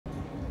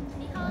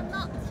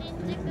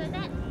新宿で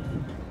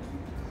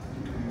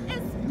エス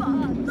パー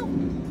の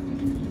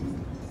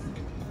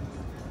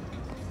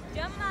ジ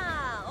ャマ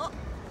ーを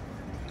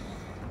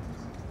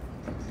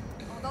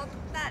踊っ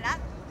たらチ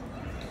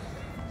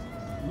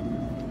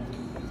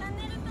ャン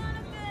ネル登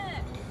録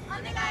お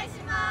願いし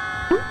ま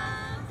す。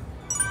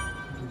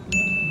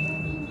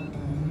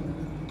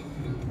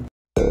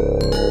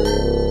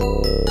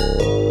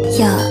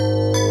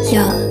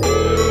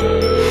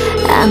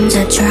I'm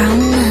the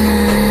drama.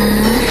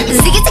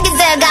 Ziggy ziggy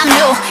zag I'm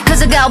new.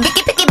 Cause I go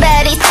picky picky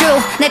but it's true.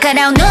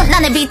 날카로운 눈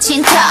안에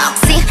비친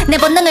toxic 내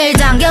본능을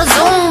당겨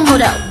zoom.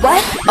 Hold up,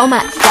 what? Oh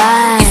my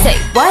god. You say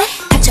what?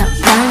 닥쳐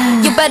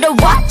난. You better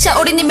watch out.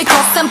 우린 이미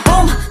cross and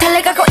boom.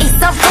 달려가고 있어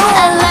boom.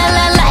 La la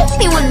la like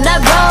me when I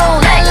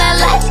roll. La la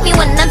like me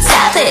when I'm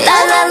savage.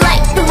 La la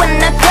like me when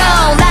I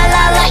go. La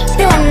la like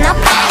me when I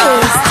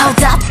face.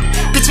 Hold up.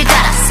 빛을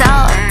따라서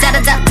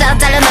따라따따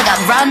달려나가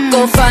run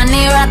Go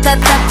funny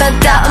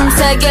라따따따따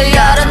음색을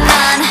열어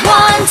난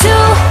 1, 2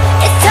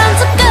 It's time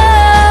to go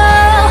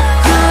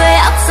후회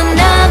없어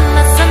난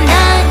맞서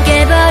난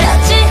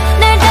깨버렸지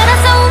날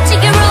따라서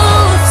움직여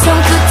rules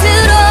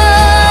손끝으로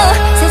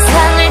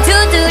세상을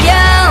두드려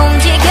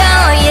움직여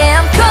Yeah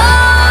I'm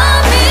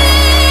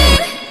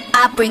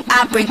coming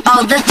I bring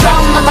all the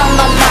drama on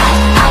my mind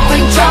I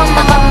bring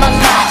drama on my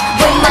mind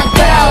With my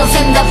girls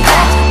in the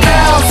back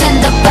Girls in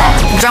the back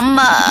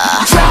Drama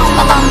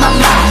Drama on my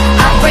mind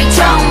I bring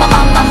drama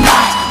on my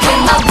mind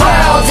With my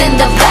world in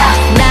the back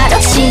나로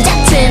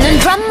시작되는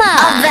drama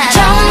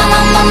Drama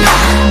on my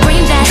mind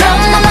Bring that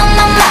drama on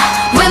my mind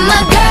With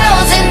my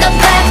girls in the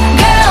back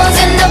Girls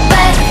in the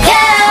back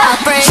Yeah I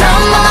bring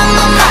drama on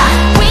my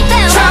mind Bring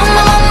that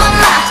drama on my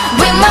mind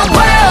With my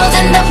world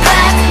in the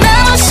back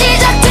나로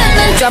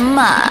시작되는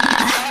drama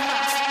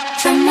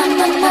Drama on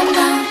my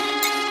mind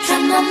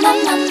Drama on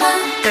my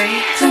mind 3,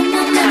 2,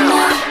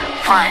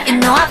 1 You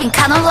know I've been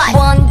kinda like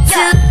 1, 2,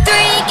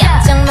 3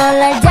 깜짝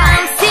놀랄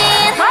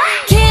dancing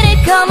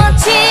길을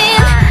거머쥔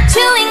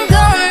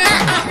주인공은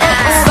나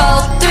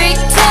 4, 3, 2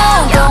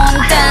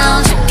 Going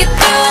down 쉽게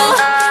through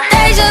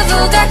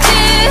데자부 같이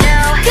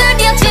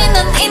그려지는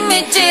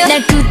이미지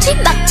날 굳이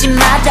막지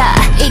마라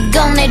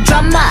이건 내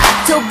드라마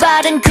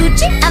도발은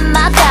굳이 안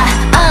막아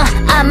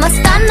I'm a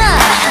stunner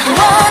 1,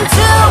 2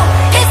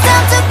 It's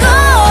time to go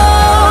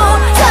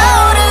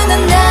타오르는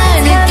날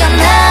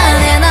느껴나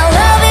And I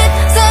love it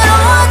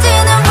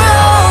새로워지는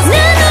rules 내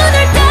눈을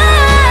딱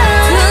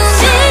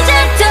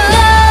시작되어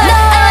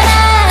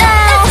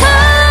It's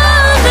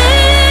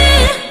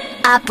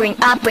coming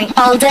I bring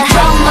all the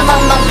drama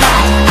on my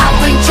mind I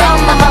bring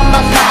drama on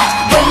my mind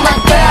With my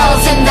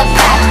girls in the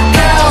back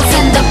Girls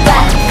in the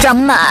back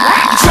Drama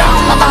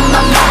Drama on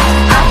my mind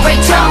I bring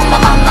drama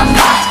on my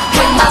mind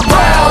With my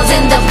world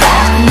in the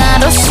back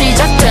나로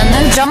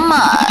시작되는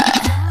drama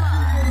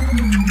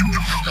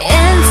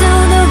Into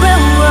the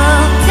real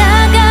world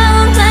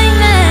다가온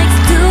climax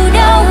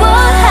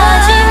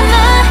두려워하지마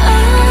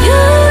You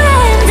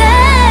and I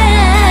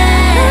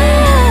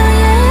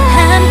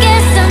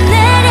함께서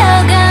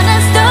내려가는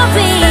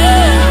story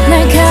날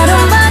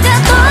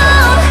가로막아도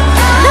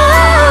No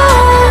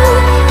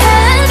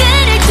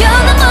한계를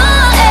겨넘어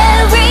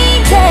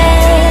every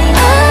day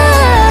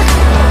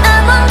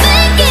I'm on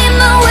making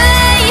my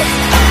way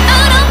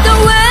out of the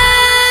way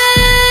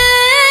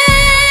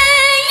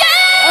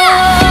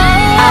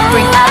I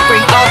bring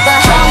all the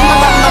drama on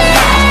my mind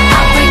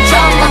I bring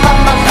drama on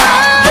my mind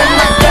With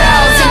my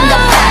girls in the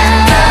back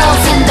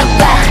Girls in the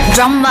back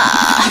Drama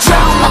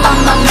Drama on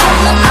my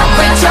mind I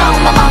bring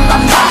drama on my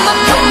mind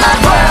With my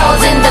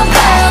world in the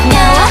back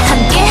나와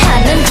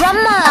함께하는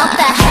drama What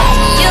the heck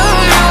You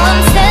know I'm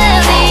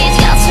savage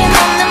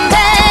거침없는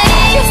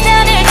bass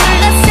나를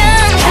둘러싼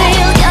그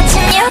거친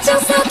여정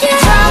속에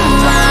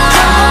drama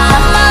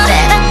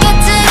때랑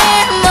깨뜨릴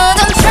모든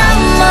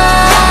drama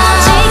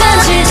지금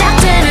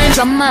시작되는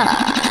drama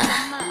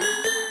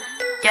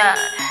Yeah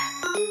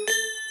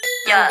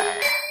Yeah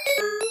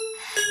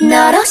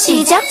너로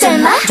시작될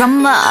my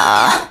drama